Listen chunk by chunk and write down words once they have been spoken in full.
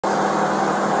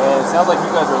And it sounds like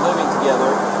you guys are living together,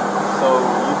 so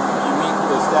you meet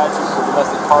the statute for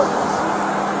domestic partners.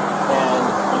 And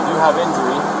you do have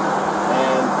injury,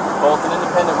 and both an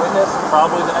independent witness,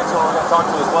 probably the next one we're going to talk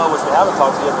to as well, which we haven't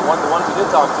talked to yet, but the ones we did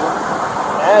talk to,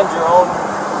 and your own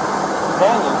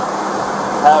companion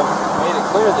have made it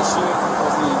clear that she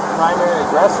was the primary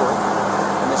aggressor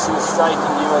and that she was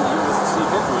striking you and that you received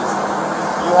injuries.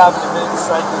 You haven't admitted to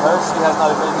striking her. She has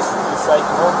not admitted to you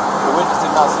striking her. The witness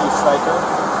did not see you strike her.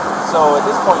 So at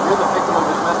this point, you're the victim of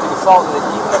a domestic assault. That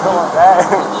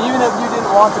even if you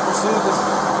didn't want to pursue this,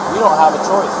 we don't have a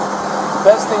choice. The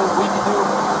best thing we can do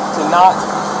to not,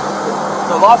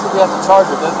 the law says we have to charge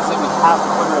her. It doesn't say we have to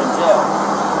put her in jail.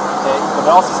 Okay, but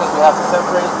it also says we have to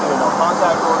separate through a no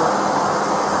contact order,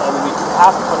 and we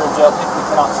have to put her in jail if we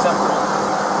cannot separate.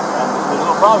 And there's a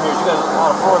little problem here is you guys are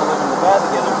out of Florida living in the van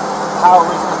together. How are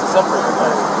we supposed to separate her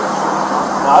guys?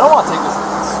 Now I don't want to take this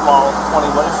small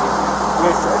 20, what is she?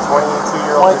 He's a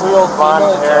 22-year-old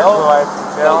blonde hair who I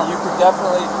that you could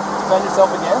definitely defend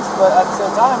yourself against, but at the same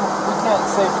time, we can't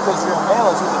say because you're a male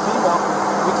and she's a female,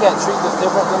 we can't treat this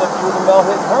different than if you were the male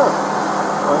hitting her.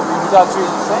 Or we got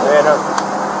treated the same. Yeah, no.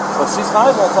 So she's kind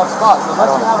of in a tough spot. So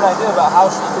unless you have an idea about how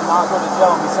she could not go to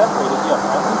jail and be separated, you have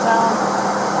friends in town,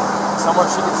 somewhere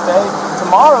she could stay.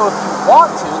 Tomorrow, if you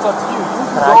want to, it's up to you.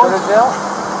 You can go to jail?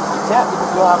 You can't because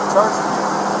we don't have a charge for you.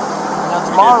 Now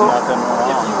tomorrow,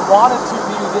 if you wanted to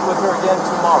be with her again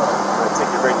tomorrow, I'm gonna take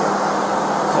your radio.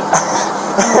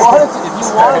 if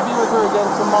you want to be with her again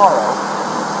tomorrow,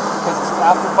 because it's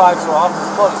after 5, so our office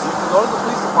is closed, so you can go to the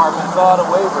police department and fill out a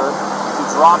waiver to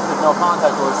drop the no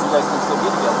contact order so you guys can still be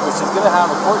together, which is going to have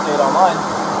a court date online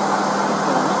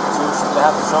in a week or two. She's going to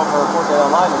have to show up for a court date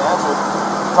online and answer.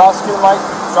 The prosecutor might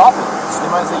drop it. They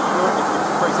might say,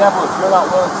 for example, if you're not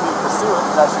willing to pursue it,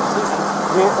 that's your decision.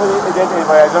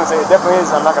 I was going to say, it definitely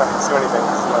is. I'm not going to pursue anything.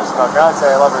 She's my fiance.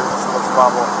 I love her. It's a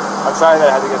problem. I'm sorry that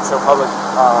I had to get so public.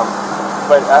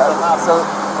 So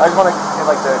I just want to get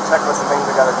like the checklist of things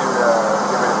I got to do to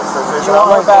get rid of it. So there's an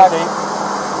online court date.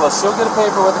 Well, she'll get a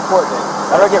paper with a court date.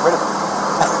 How do I get rid of it?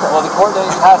 Well, the court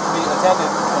date has to be attended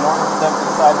in order for them to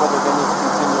decide whether they need to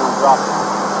continue or drop it.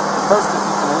 First, it's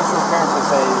just an initial appearance to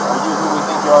say, are you who we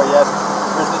think you are? Yes.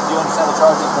 Do you understand the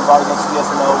charges been brought against you?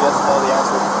 Yes or no? Yes or no, the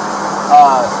answer.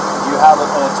 Do you have an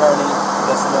attorney?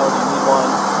 Yes or no? Do you need one?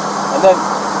 And then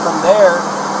from there,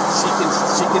 she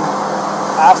can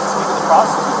ask to speak with the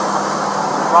prosecutor.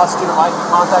 The prosecutor might be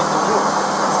contacting you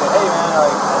and say, hey man, I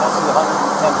know she's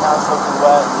 110 pounds soaking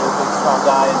wet and you're a big strong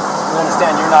guy, and we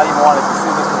understand you're not even wanting to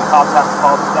pursue this, but the cops have to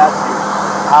call the statute.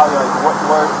 How, what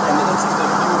in the interest of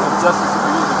you, of justice for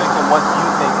you as a victim, what do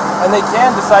you think? And they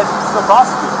can decide to still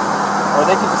prosecute her, or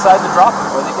they can decide to drop it,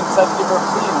 or they can decide to give her a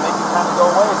plea and make it kind of go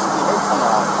away if she be hurt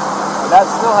somehow. But that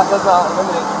still does not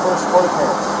eliminate the first court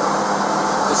appearance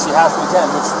that she has to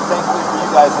attend, which thankfully for you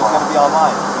guys is going to be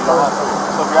online. You don't have to.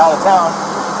 So if you're out of town,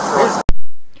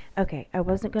 okay, I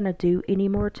wasn't going to do any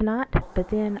more tonight, but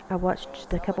then I watched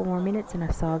just a couple more minutes and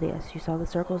I saw this. You saw the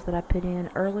circles that I put in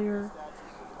earlier?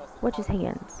 Watch his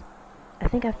hands. I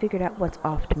think I figured out what's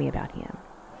off to me about him.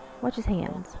 Watch his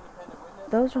hands.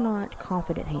 Those are not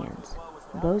confident hands.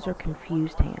 Those are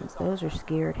confused hands. Those are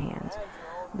scared hands.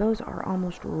 Those are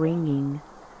almost ringing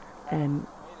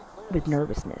with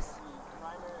nervousness.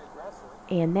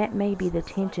 And that may be the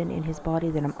tension in his body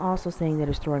that I'm also seeing that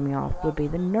is throwing me off, would be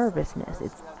the nervousness.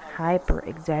 It's hyper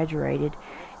exaggerated,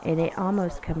 and it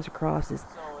almost comes across as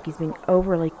he's being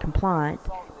overly compliant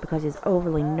because he's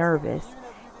overly nervous,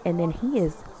 and then he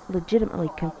is legitimately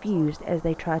confused as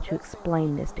they try to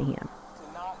explain this to him.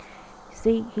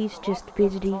 See, he's just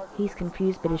fidgety, he's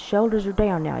confused, but his shoulders are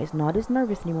down now. He's not as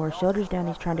nervous anymore. His shoulders down,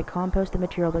 he's trying to compost the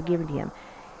material they're giving to him.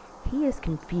 He is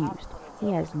confused.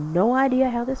 He has no idea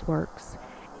how this works,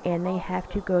 and they have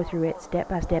to go through it step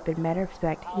by step. As a matter of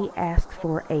fact, he asks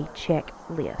for a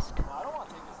checklist.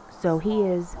 So he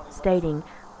is stating,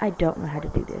 I don't know how to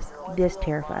do this. This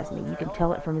terrifies me. You can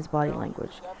tell it from his body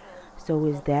language. So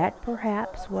is that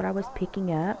perhaps what I was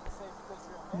picking up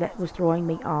that was throwing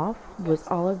me off? Was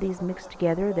all of these mixed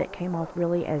together that came off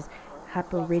really as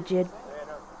hyper rigid,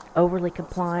 overly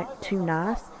compliant, too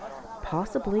nice?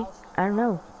 Possibly. I don't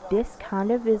know. This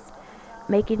kind of is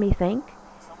making me think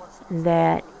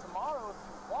that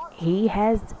he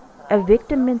has a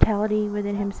victim mentality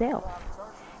within himself.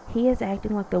 He is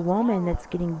acting like the woman that's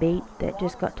getting beat that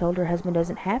just got told her husband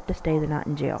doesn't have to stay the night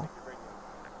in jail.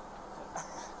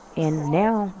 And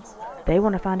now they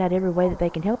want to find out every way that they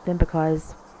can help them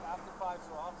because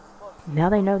now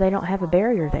they know they don't have a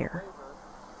barrier there.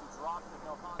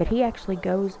 But he actually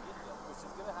goes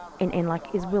and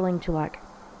like is willing to like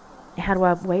How do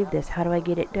I waive this? How do I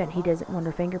get it done? He doesn't want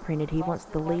her fingerprinted. He wants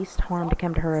the least harm to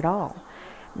come to her at all.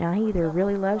 Now, he either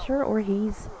really loves her or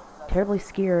he's terribly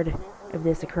scared of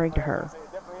this occurring to her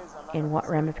and what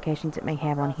ramifications it may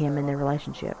have on him and their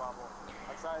relationship.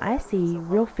 I see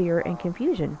real fear and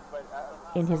confusion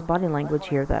in his body language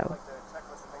here, though,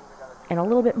 and a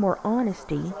little bit more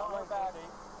honesty,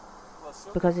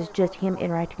 because it's just him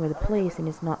interacting with the police, and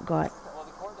it's not got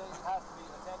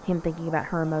him thinking about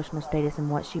her emotional status and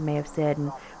what she may have said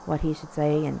and what he should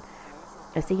say. And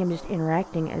I see him just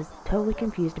interacting as totally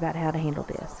confused about how to handle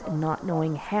this and not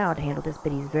knowing how to handle this.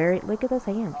 But he's very, look at those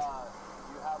hands.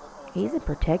 He's in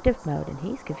protective mode and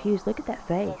he's confused. Look at that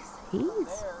face.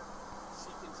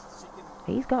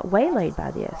 He's got waylaid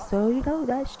by this. So, you know,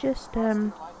 that's just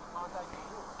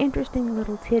interesting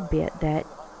little tidbit that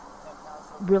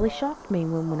really shocked me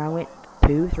when I went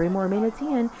 2-3 more minutes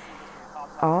in.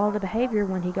 All the behavior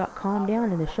when he got calmed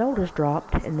down and the shoulders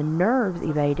dropped and the nerves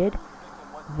evaded,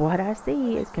 what I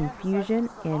see is confusion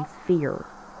and fear.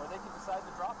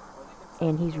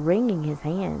 And he's wringing his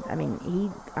hands. I mean,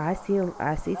 I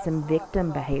see some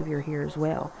victim behavior here as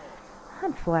well.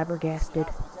 I'm flabbergasted.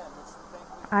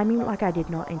 I mean, like, I did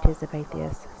not anticipate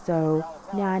this. So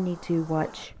now I need to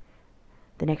watch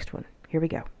the next one. Here we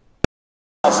go.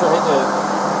 I sure hate to.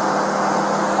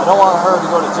 I don't want her to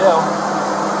go to jail.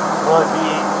 Well,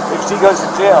 if she goes to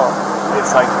jail,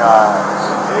 it's like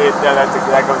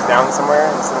that goes down somewhere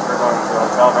instead of her going to a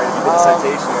hotel, right? If you did a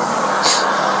citation, it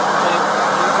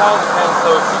kind of depends.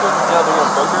 So if she goes to jail, they're going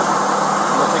to book her,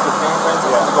 and they'll take her fingerprints,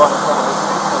 and they'll go on her criminal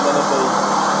history, and then if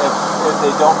they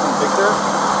don't convict her,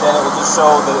 then it will just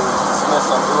show that it was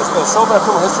dismissed. It'll show up in her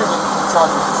criminal history, but the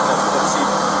charge was dismissed. If she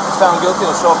was found guilty,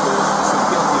 it'll show up that she was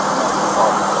guilty of domestic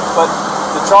assault. But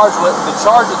the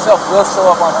charge itself will show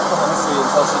up on her criminal history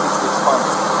until she gets the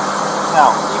expunged.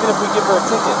 Now, even if we give her a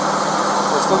ticket,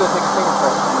 we're still going to take a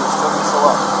fingerprint, and it's still going to show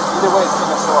up. Either way, it's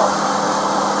still going to show up.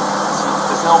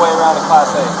 There's no way around a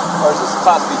Class A. Or is this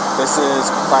Class B? This is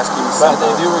Class B. But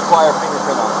they do require a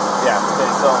fingerprint on it. Yeah.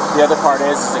 Okay, so the other part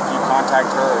is if you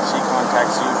contact her or she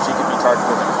contacts you, she could be charged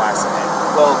with a Class A.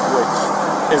 Well,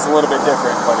 which is a little bit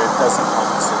different, but it doesn't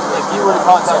help us. If you were to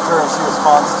contact her and she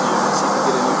responds to you, then she could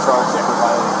get a new charge for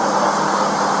violating her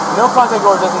contact. No contact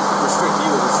order doesn't restrict you,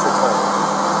 it restricts her.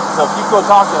 So if you go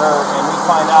talk to her and we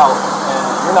find out and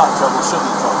you're not in trouble, she'll be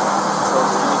in trouble. So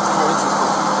you need to be interested.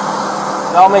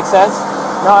 Does that all make sense?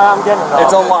 no, I'm getting it all.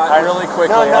 It's a lot, really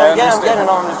quickly. No, I'm getting it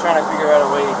all. I'm just trying to figure out a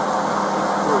way. You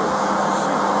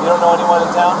don't know anyone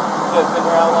in town? You guys been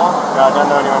around long? No, I don't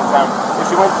know anyone in town. If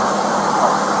she went,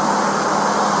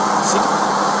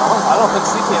 I don't think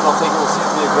CKM will take her if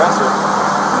she's the aggressor.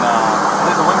 No.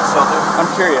 There's a women's shelter. I'm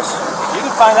curious. You can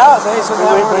find out. Say, hey, she doesn't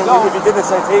have where to go. if you did the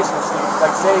citation,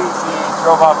 say she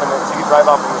drove off she could drive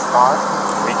off in this car.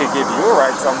 We could give you a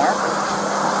ride somewhere.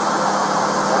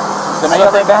 I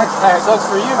got my backpack. Sucks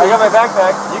for you. I got my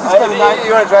backpack. You can spend the night.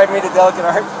 You want to drive me to Delicate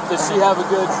Art? Does she have a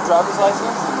good driver's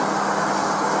license?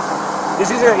 Yeah,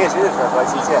 she does driver's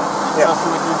license. Yeah. Trust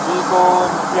her with your vehicle.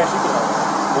 Yeah, she can.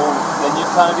 Well, then you'd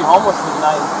kind of be homeless for the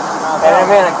night. And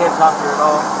man, I can't talk to her at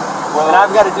all. Well, and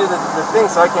I've got to do the thing,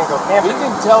 so I can't go camping. We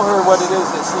can tell her what it is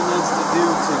that she needs to do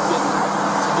to get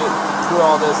through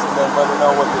all this, and then let her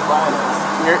know what your plan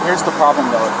is. Here's the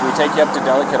problem, though. If we take you up to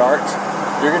Delicate Arch,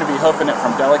 you're going to be hoofing it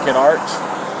from Delicate Arch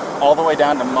all the way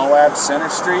down to Moab Center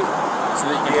Street so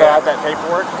that you can fill out that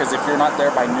paperwork, because if you're not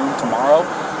there by noon tomorrow,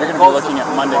 you're going to be looking at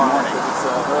Monday morning. It's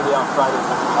early on Friday.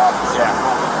 Yeah.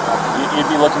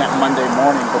 You'd be looking at Monday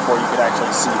morning before you could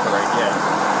actually see her again.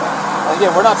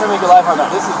 Again, we're not trying to make your life hard.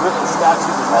 This is written statute.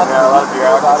 There's nothing a lot of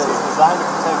about it. It's designed to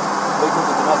protect victims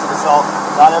of domestic assault.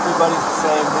 Not everybody's the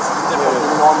same. This is different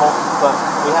than normal, but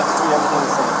we have to treat everything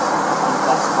the same. And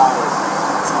that's how it is.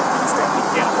 You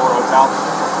can't afford a hotel?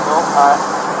 No?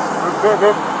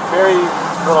 Very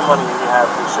little money you have,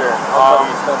 for sure.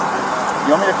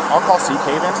 You want me to? I'll call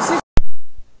CK then.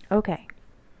 Okay.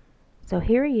 So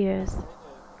here he is,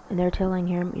 and they're telling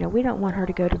him, you know, we don't want her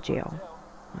to go to jail.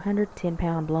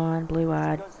 110-pound blonde,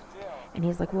 blue-eyed. And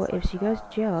he's like, well, if she goes to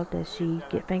jail, does she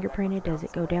get fingerprinted? Does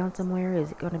it go down somewhere?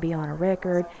 Is it going to be on a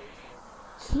record?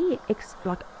 He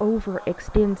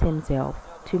overextends himself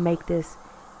to make this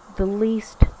the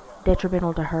least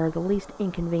detrimental to her, the least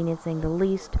inconveniencing, the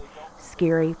least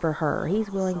scary for her.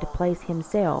 He's willing to place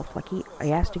himself, like he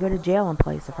has to go to jail in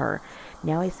place of her.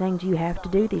 Now he's saying, do you have to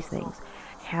do these things?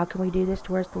 How can we do this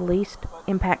to where it's the least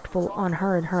impactful on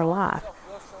her and her life?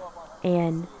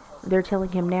 And they're telling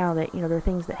him now that, you know, there are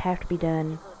things that have to be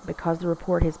done because the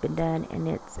report has been done and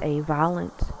it's a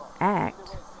violent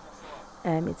act.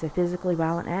 It's a physically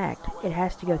violent act. It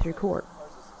has to go through court.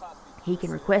 He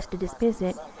can request to dismiss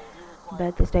it,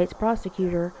 but the state's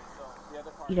prosecutor,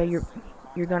 you know,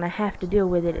 you're going to have to deal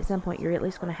with it at some point. You're at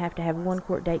least going to have one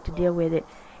court date to deal with it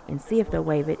and see if they'll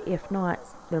waive it. If not,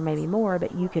 there may be more,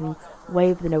 but you can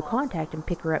waive the no contact and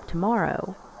pick her up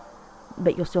tomorrow,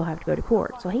 but you'll still have to go to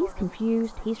court. So he's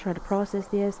confused. He's trying to process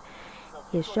this.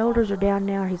 His shoulders are down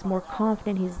now. He's more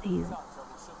confident. He's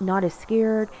not as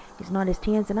scared. He's not as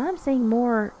tense. And I'm seeing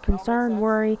more concern,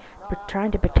 worry,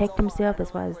 trying to protect himself.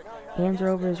 That's why his hands are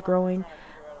over his groin.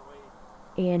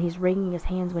 And he's wringing his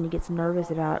hands when he gets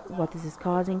nervous about what this is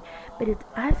causing. But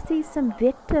I see some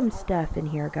victim stuff in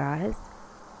here, guys.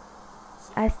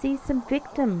 I see some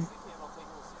victim.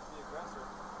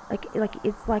 Like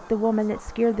it's like the woman that's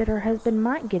scared that her husband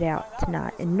might get out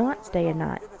tonight and not stay a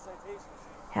night.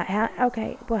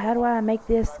 Okay, well, how do I make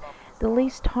this the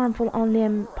least harmful on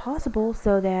them possible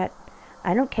so that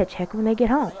I don't catch heck when they get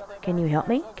home? Can you help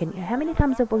me? How many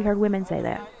times have we heard women say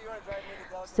that?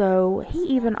 So he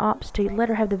even opts to let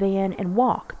her have the van and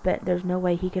walk, but there's no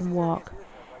way he can walk,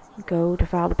 go to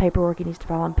file the paperwork he needs to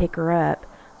file and pick her up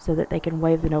so that they can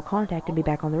waive the no contact and be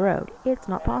back on the road. It's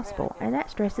not possible, and that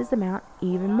stresses them out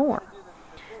even more.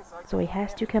 So he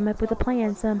has to come up with a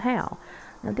plan somehow.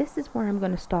 Now this is where I'm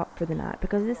going to stop for the night,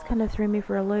 because this kind of threw me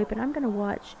for a loop, and I'm going to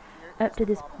watch up to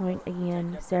this point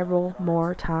again several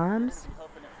more times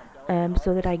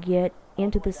so that I get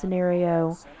into the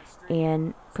scenario.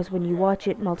 And because when you watch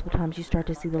it multiple times, you start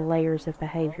to see the layers of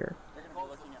behavior.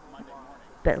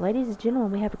 But ladies and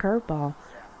gentlemen, we have a curveball.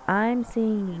 I'm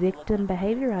seeing victim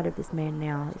behavior out of this man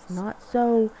now. It's not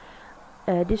so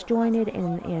disjointed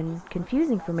and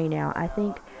confusing for me now. I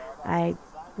think I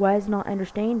was not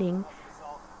understanding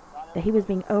that he was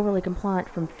being overly compliant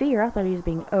from fear. I thought he was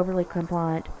being overly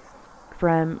compliant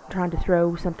from trying to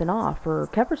throw something off or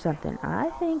cover something. I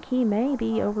think he may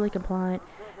be overly compliant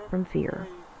from fear.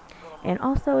 And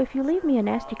also, if you leave me a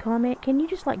nasty comment, can you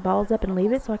just like balls up and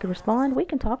leave it so I can respond? We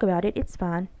can talk about it. It's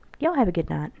fine. Y'all have a good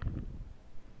night.